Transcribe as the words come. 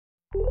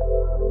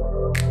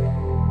What's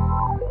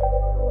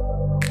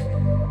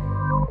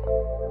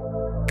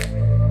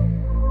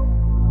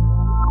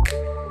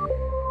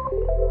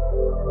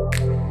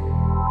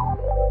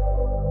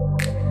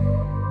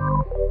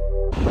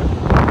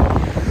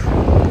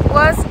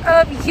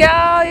up,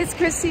 y'all? It's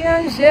Christie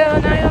and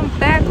I am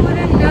back with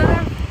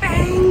another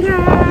banger.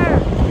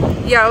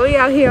 Y'all, we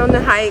out here on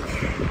the hike.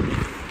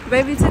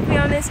 Baby took me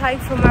on this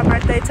hike for my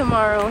birthday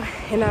tomorrow,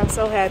 and I'm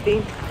so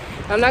happy.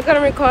 I'm not gonna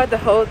record the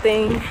whole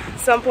thing.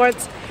 Some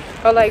parts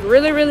are like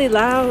really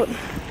loud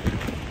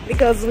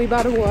because we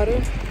by the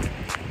water,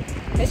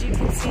 as you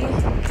can see.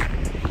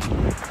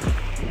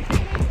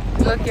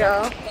 Look,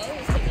 y'all.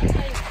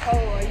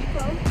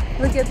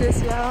 Look at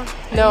this, y'all.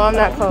 No, I'm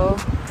not cold.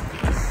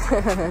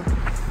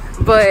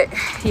 But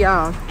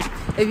y'all,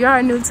 if y'all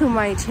are new to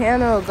my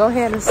channel, go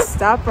ahead and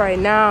stop right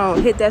now.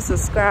 Hit that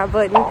subscribe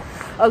button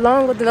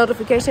along with the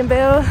notification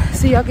bell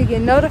so y'all can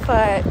get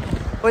notified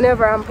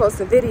whenever I'm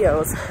posting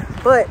videos.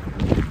 But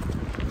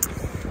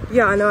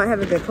y'all know I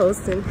haven't been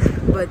posting,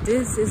 but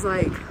this is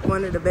like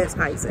one of the best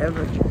hikes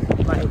ever.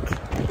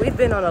 Like, we've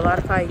been on a lot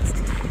of hikes,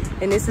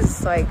 and this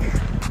is like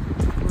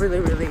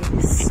really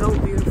so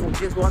beautiful,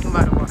 just walking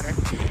by the water,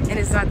 and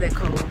it's not that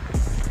cold.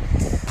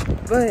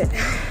 But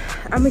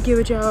I'm gonna give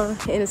it y'all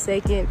in a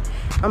second.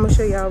 I'm gonna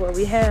show y'all what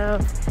we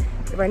have.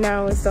 Right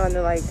now it's starting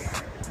to like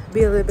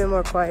be a little bit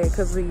more quiet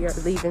because we are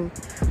leaving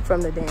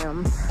from the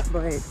dam.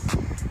 But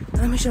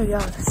let me show y'all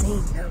the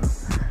scene though.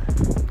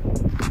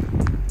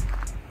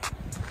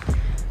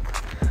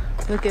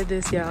 Look at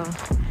this, y'all.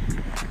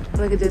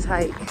 Look at this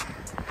hike.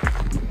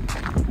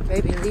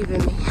 Baby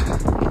leaving me.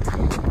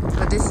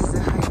 But this is the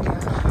hike,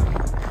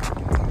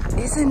 y'all.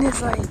 Isn't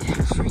this like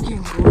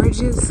freaking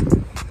gorgeous?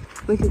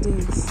 Look at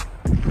this.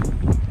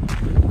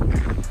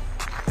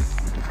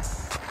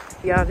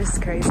 Y'all, this is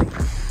crazy.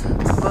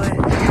 But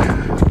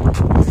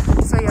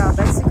so y'all,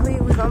 basically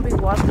we're gonna be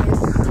walking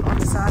on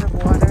the side of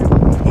water,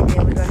 and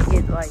then we're gonna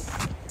get like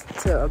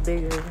to a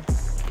bigger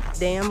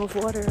dam of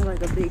water,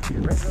 like a big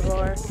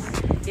reservoir.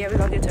 Yeah, we're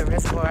gonna get to a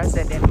reservoir. I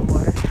said dam of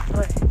water,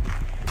 but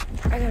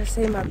I gotta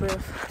save my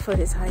breath for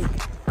this hike.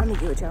 I'm gonna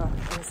get with y'all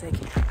in a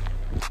second.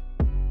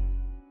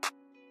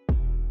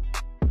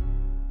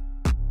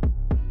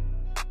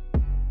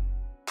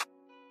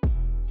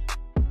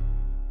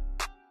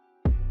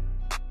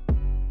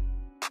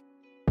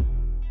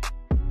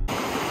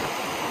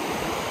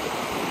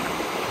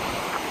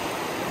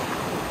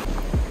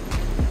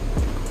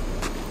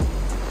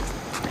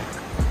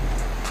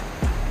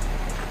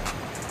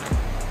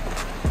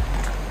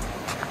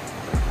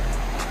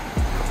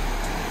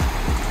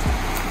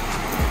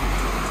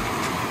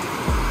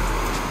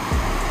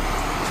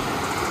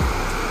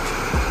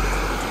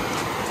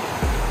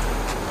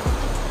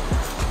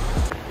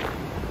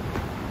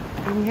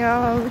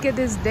 Y'all, look at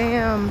this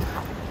dam.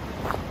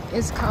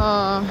 It's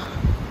called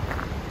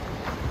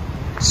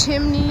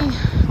Chimney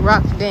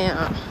Rock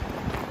Dam.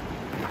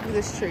 Look at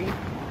this tree.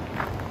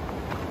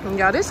 And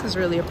y'all, this is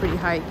really a pretty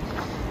hike.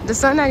 The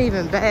sun not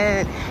even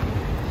bad.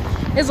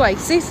 It's like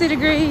 60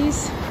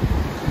 degrees.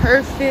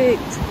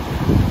 Perfect.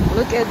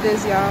 Look at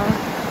this,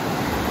 y'all.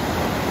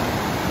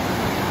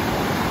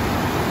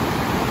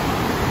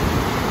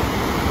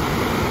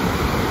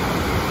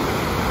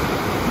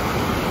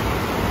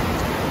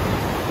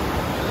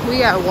 We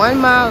got 1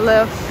 mile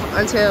left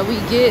until we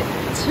get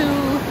to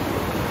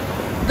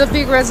the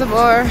big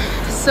reservoir.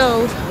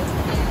 So,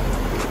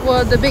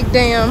 well, the big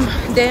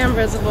dam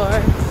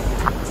reservoir.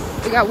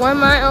 We got 1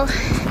 mile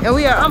and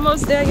we are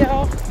almost there,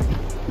 y'all.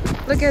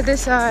 Look at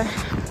this side.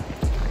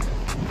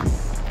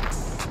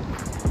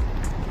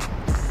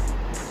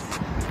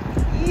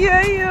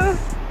 Yeah.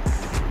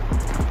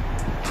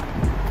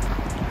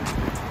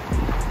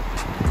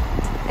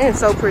 And it's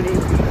so pretty.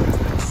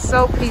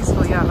 So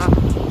peaceful, y'all.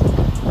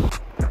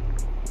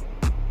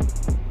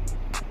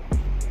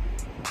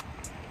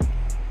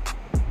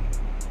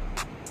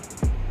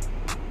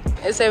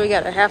 They say we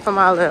got a half a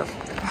mile left.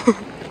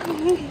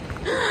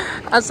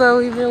 I saw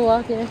we've been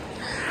walking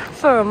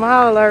for a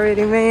mile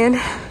already, man.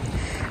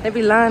 They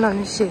be lying on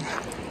this shit.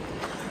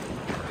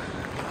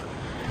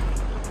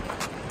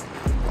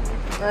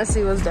 Let's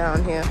see what's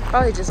down here.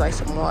 Probably just like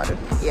some water.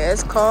 Yeah,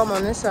 it's calm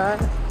on this side.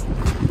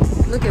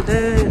 Look at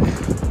that.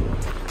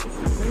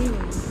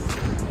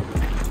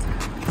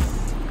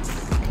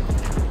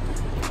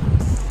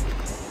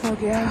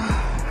 Look,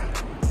 y'all.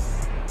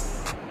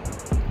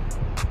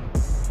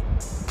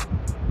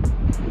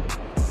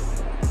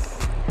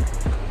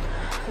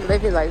 They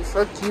be like,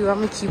 fuck you, I'm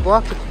gonna keep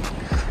walking.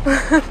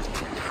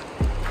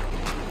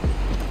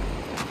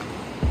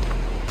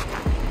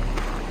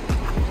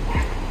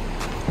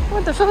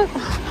 What the fuck?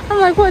 I'm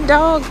like, what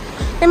dog?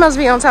 They must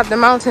be on top of the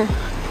mountain.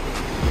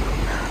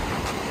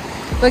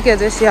 Look at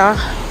this, y'all.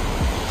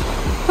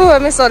 Ooh,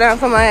 let me slow down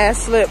for my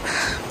ass slip.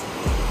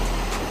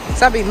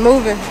 So I be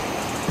moving.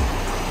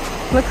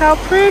 Look how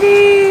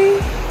pretty.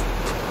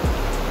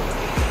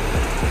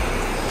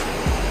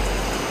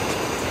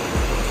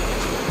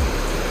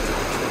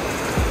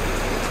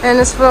 And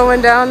it's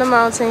flowing down the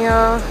mountain,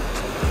 y'all.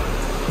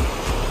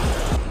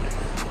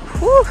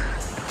 Woo.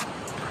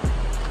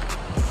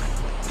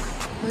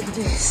 Look at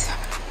this.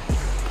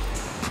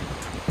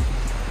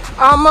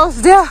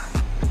 Almost there.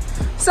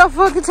 So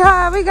fucking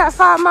tired. We got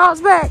 5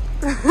 miles back.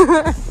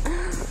 I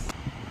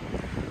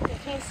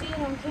can't see it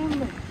on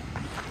camera.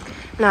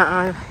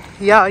 Nuh-uh.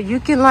 Y'all, you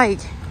can like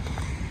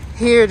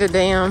hear the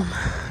dam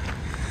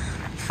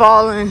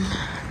falling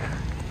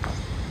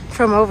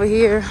from over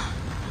here.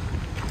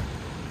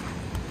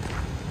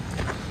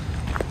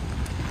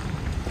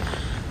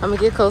 I'm gonna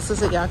get closer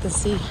so y'all can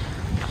see.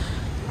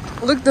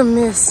 Look at the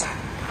mist.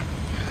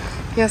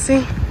 Y'all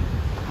see?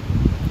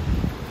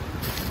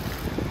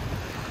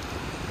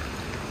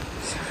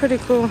 It's pretty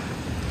cool.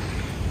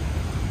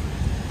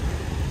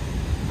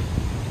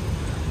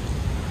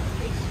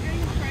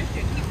 Extreme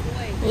pressure, keep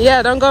away.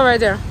 Yeah, don't go right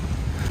there.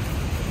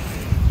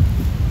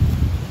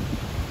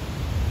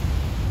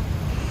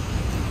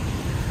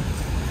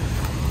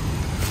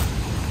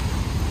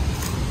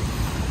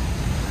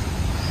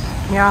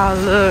 Y'all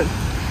look.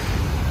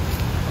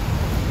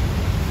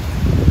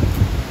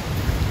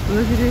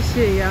 Look at this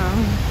shit,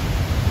 y'all.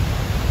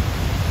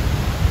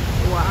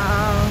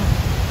 Wow.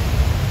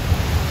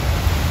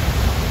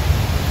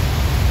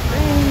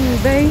 Dang,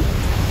 babe.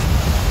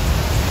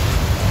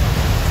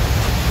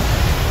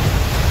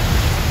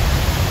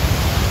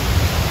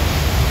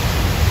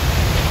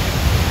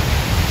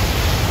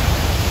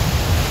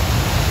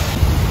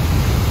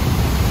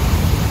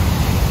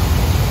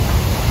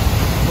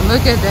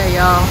 Look at that,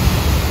 y'all.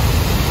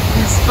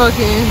 It's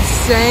fucking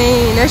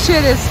insane. That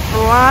shit is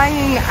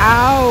flying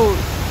out.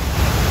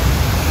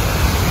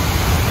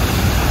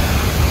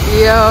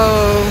 Yo.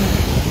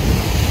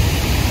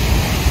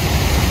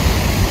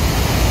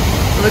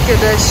 Look at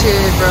that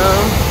shit, bro.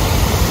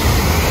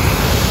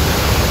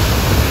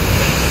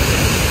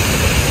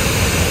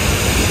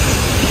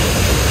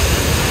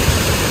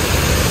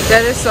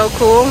 That is so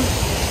cool.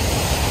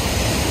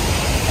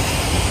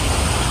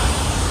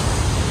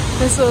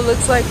 This is what it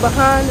looks like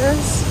behind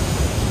us.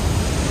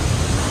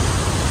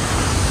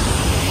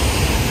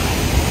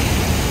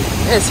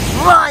 It's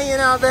flying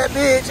out that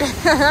bitch.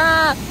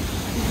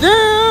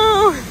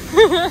 Dude.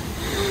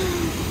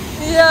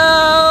 Yo,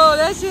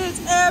 that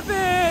shit's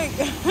epic.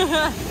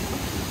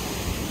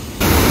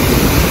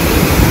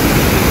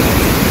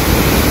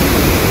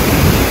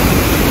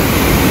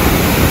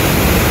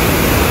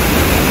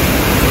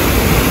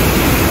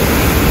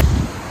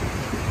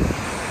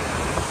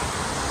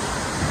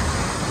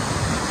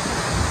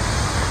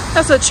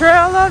 That's a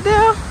trail up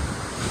there?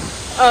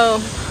 Oh.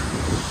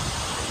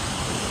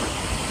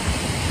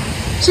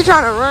 She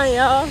trying to run,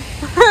 y'all.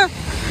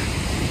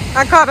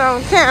 I caught her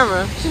on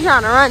camera. She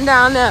trying to run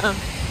down there.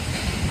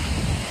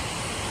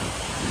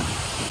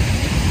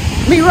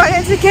 Me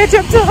running to catch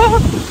up to her.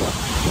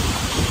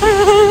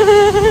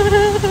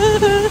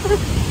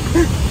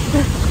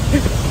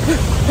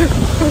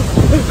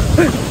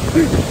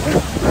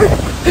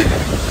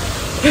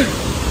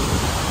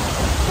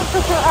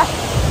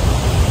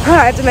 I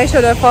had to make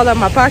sure that fall out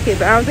my pocket,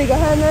 but I don't think I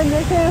had nothing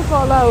that can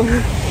fall out.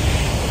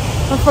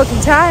 I'm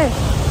fucking tired.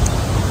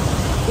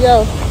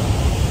 Yo,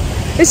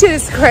 this shit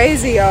is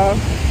crazy, y'all.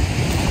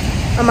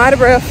 I'm out of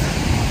breath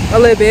a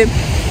little bit,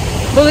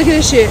 but look at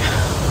this shit.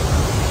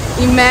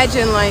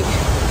 Imagine like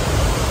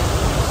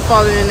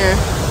falling in there.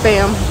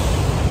 Bam.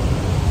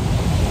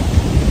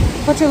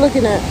 What you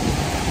looking at? We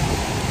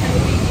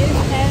just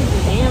passed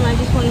the dam. I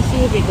just want to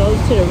see if it goes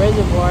to the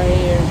reservoir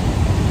here.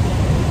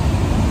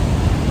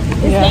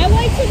 Is that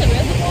way to the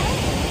reservoir?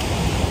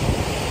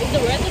 Is the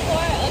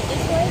reservoir up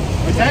this way?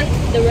 What's that?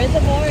 The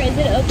reservoir, is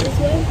it up this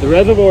way? The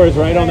reservoir is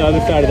right on the other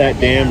side of that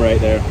dam right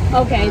there.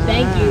 Okay,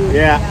 thank you.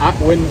 Yeah,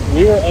 when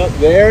we were up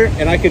there,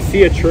 and I could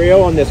see a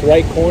trail on this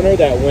right corner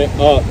that went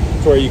up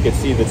to where you could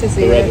see the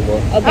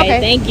reservoir. Okay,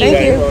 thank you.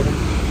 Thank you.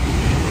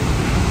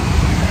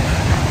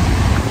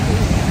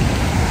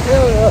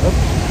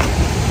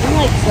 I'm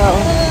like, so.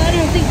 I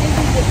don't think this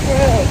is the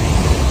trail.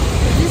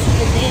 This is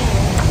the dam.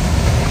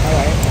 All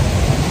right.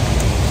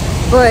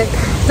 But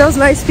those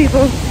nice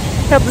people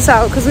helped us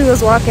out because we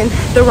was walking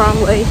the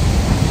wrong way.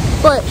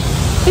 But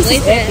this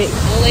is epic.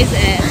 Always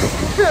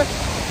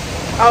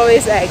ask.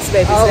 Always ask,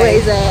 baby.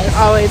 Always say. ask.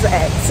 Always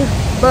ask.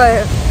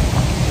 But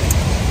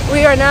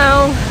we are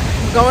now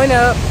going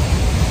up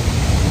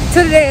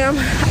to the dam.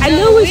 I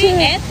knew we should.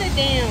 At the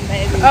dam,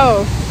 baby.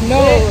 Oh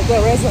no,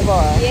 the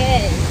reservoir.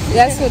 Yes.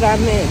 That's what I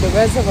meant. The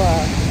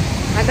reservoir.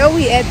 I know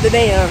we at the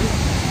dam.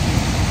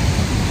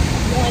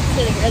 Going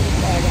to the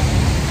reservoir. Though.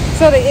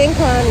 So the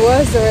incline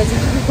was the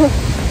reservoir.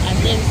 I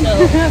think so.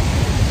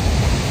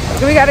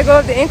 We gotta go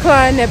up the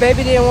incline. That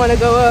baby didn't want to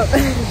go up.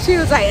 She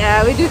was like,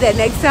 "Ah, we do that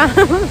next time."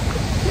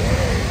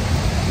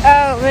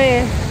 Oh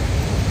man,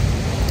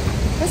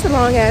 that's a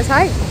long ass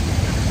hike,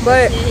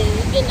 but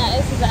We're getting our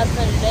exercise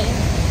for the day.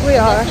 we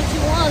are. That's what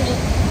you wanted.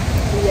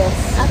 Yes.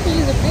 I could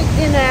use a big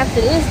dinner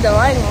after this, though.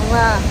 I ain't gonna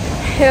lie.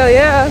 Hell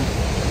yeah.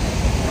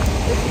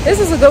 This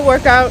is a good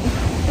workout.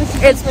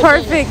 It's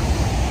perfect.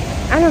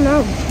 I don't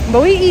know,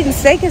 but we eating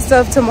steak and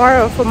stuff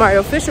tomorrow for my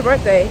official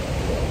birthday.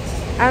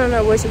 I don't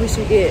know what we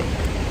should get. I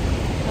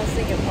was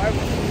thinking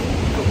barbecue.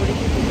 But what do you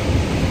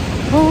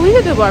think? Oh, we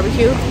could do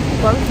barbecue.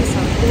 Barbecue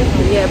something.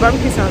 Yeah,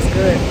 barbecue sounds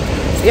good.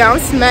 So yeah, I'm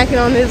smacking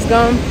on this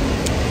gum.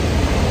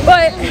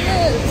 But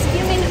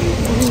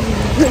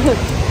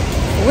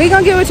we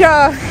gonna get with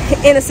y'all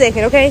in a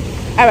second, okay?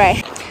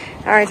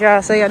 Alright,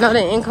 y'all. So y'all know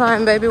the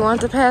incline baby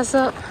wanted to pass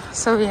up.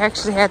 So we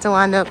actually had to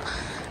wind up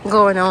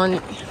going on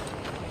it.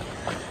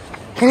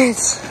 And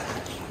it's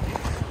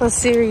a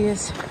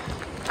serious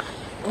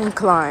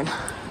incline.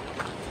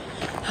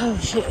 Oh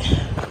shit.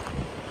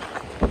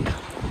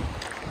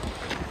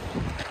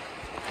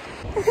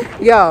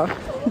 Y'all,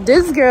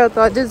 this girl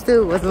thought this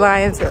dude was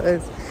lying to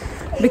us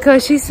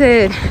because she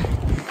said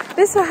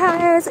this a high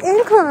ass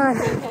incline.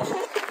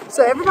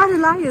 So everybody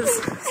liars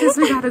since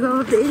we gotta go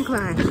up the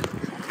incline.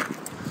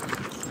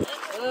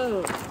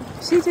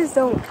 She just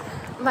don't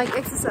like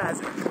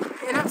exercising.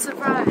 And I'm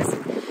surprised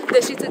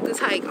that she took this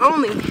hike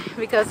only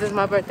because it's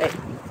my birthday.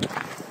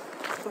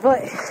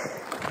 But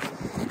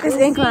this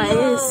incline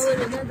is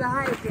another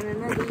hike in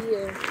another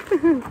year.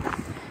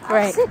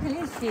 right. I'm sick of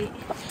this shit.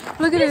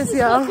 Look at this,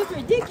 y'all. This is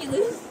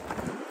ridiculous.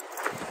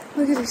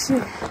 Look at this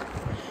shit.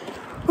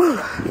 Whew.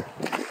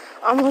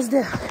 Almost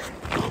there.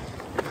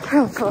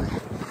 Oh fuck.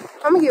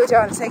 I'm gonna get with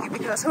y'all in a second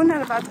because who's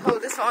not about to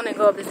hold this on and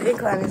go up this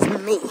incline is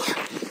me.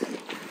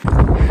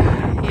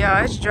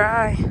 Yeah, it's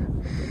dry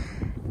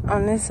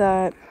on this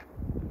side.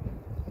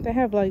 They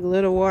have like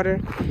little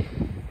water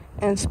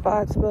and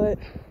spots, but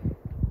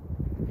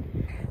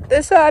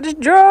this side is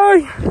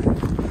dry.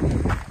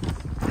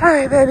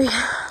 Alright, baby.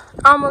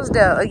 Almost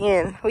there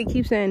again. We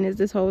keep saying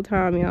this whole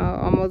time, y'all.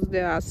 Almost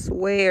there. I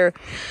swear.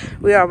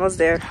 We almost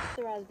there.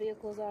 Authorized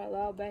vehicles are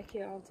allowed back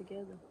here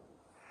altogether.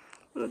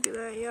 Look at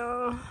that,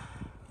 y'all.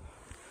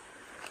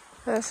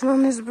 That's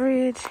on this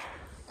bridge.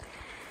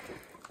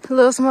 A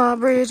little small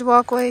bridge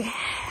walkway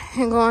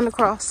and going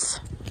across.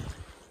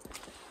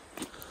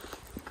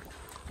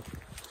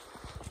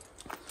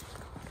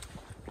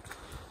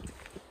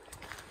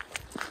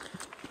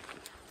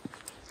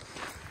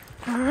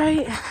 All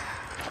right.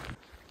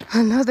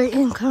 Another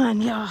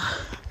incline, y'all.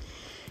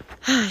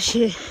 Oh,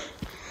 shit.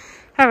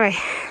 All right.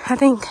 I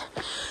think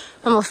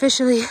I'm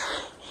officially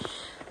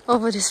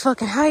over this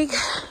fucking hike.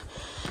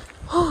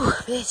 Whew,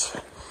 bitch.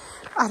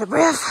 Out of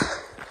breath.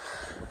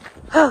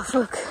 Oh,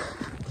 fuck.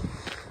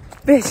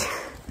 Bitch.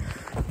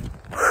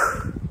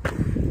 Whew.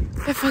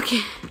 That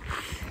fucking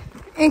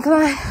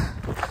incline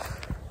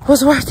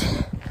was worth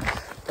it.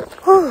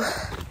 Whew.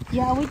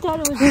 Yeah, we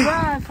thought it was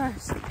dry at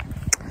first.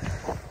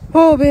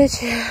 Oh,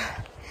 bitch.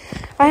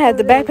 I had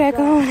the backpack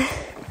on.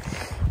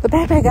 The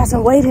backpack got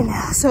some weight in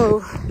there,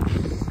 so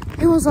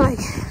it was like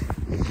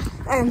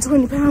adding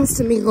 20 pounds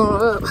to me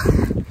going up.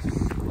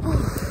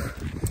 Whew.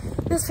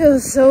 This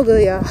feels so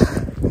good, y'all.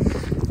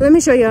 Let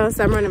me show y'all.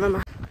 Stop running my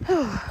mouth.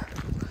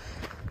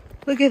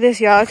 Look at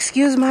this, y'all.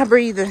 Excuse my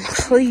breathing,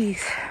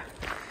 please.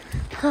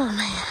 Oh,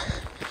 man.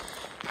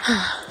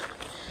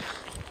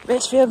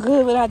 Bitch feel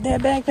good without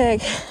that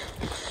backpack.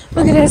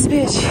 Look at this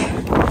bitch.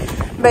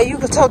 Bet you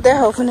could tote that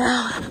hoe for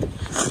now.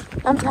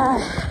 I'm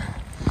tired.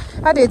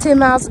 I did 10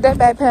 miles with that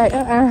backpack.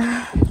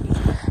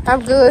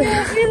 I'm good.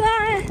 You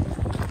lying?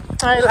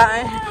 I ain't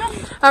lying.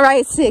 All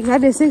right, 6. I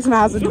did 6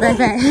 miles with the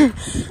backpack.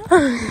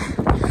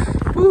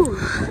 Ooh.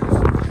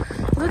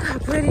 Look how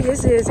pretty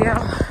this is,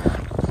 y'all.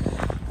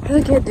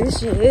 Look at this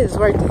shit. It is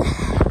worth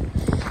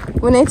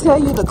it. When they tell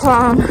you to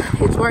climb,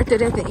 it's worth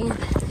it at the end.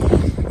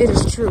 It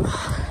is true.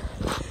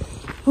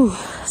 Ooh,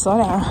 slow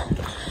down.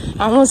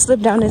 I won't slip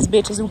down this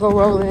bitch as we go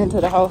rolling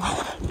into the hole.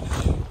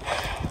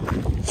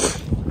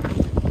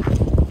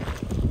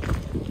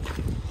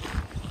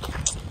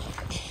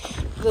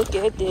 Look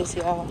at this,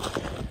 y'all.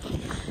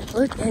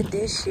 Look at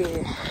this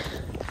shit.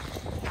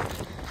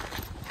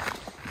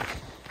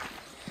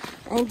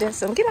 Ain't that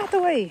some? Get out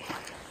the way.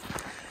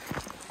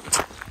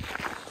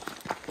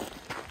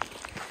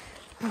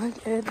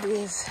 Look at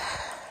this.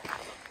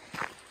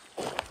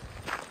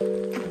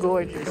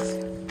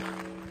 Gorgeous.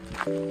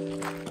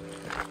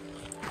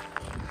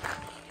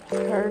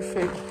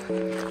 Perfect.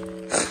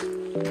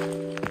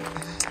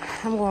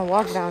 I'm gonna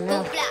walk down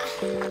now.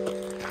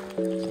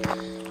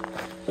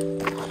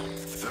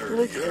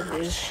 Look at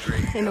this.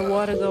 And the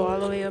water go all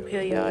the way up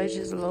here, y'all. It's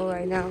just low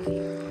right now.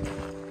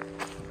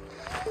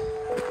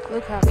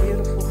 Look how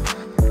beautiful.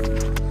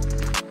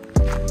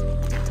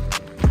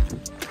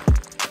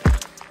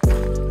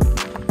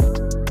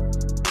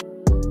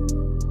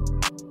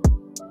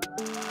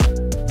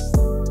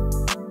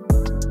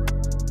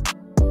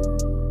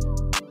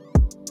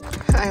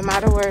 I'm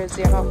out of words,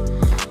 y'all.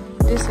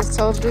 This is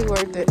totally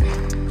worth it.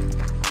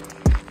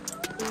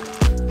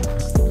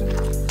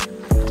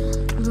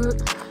 Look.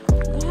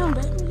 Damn,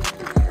 baby.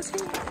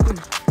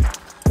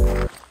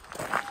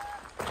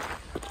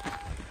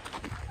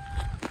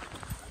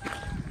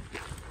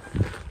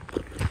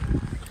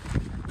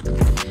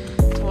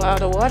 Wow,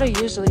 the water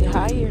usually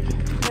higher.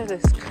 That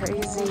is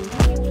crazy.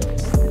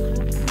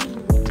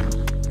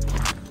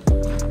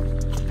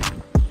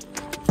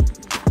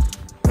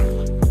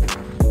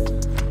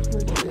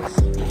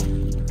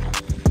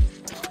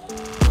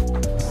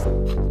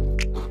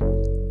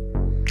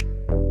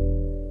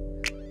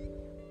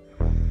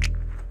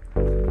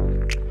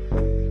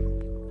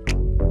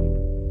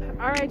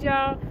 right,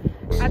 y'all.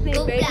 I think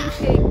Baby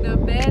picked the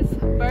best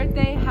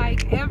birthday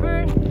hike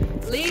ever.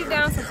 Leave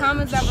down some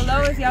comments down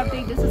below if y'all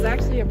think this is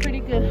actually a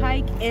pretty good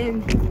hike.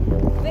 And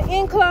the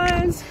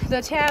inclines,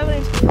 the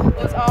challenge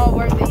was all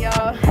worth it,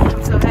 y'all.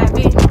 I'm so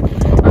happy.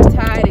 I'm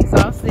tired,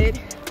 exhausted.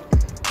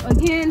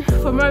 Again,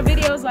 for more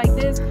videos like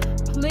this,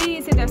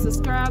 please hit that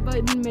subscribe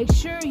button. Make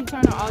sure you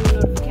turn on all the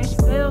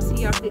notification bells so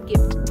y'all can get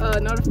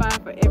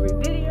notified for every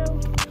video.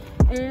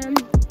 And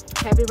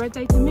happy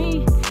birthday to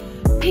me.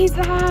 Peace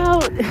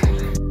out.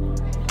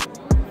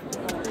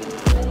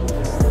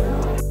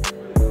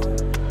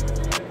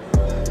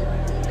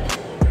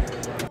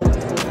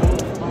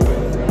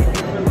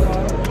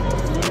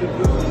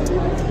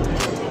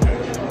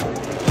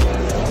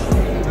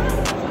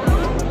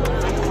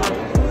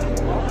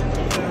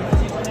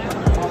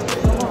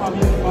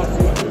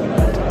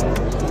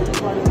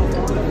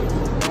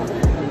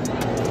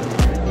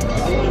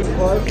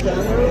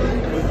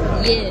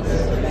 Yes.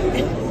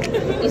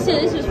 You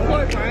said this was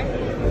pork, right?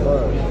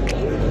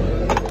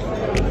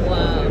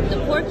 Wow, the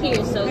pork here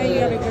is so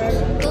good.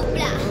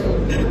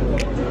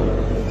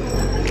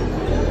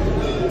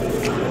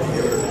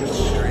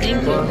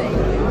 Thank you.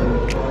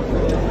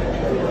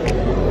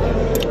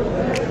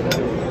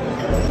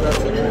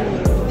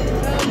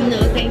 No,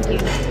 thank you.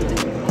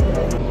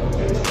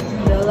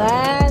 The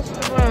last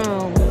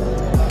round.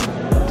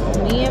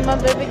 Me and my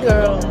baby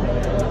girl.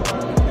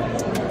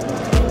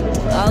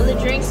 All the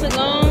drinks are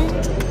gone.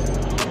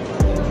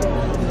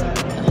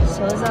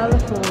 So is all the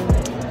food.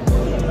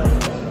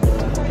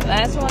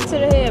 Last one to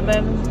the head,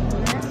 baby.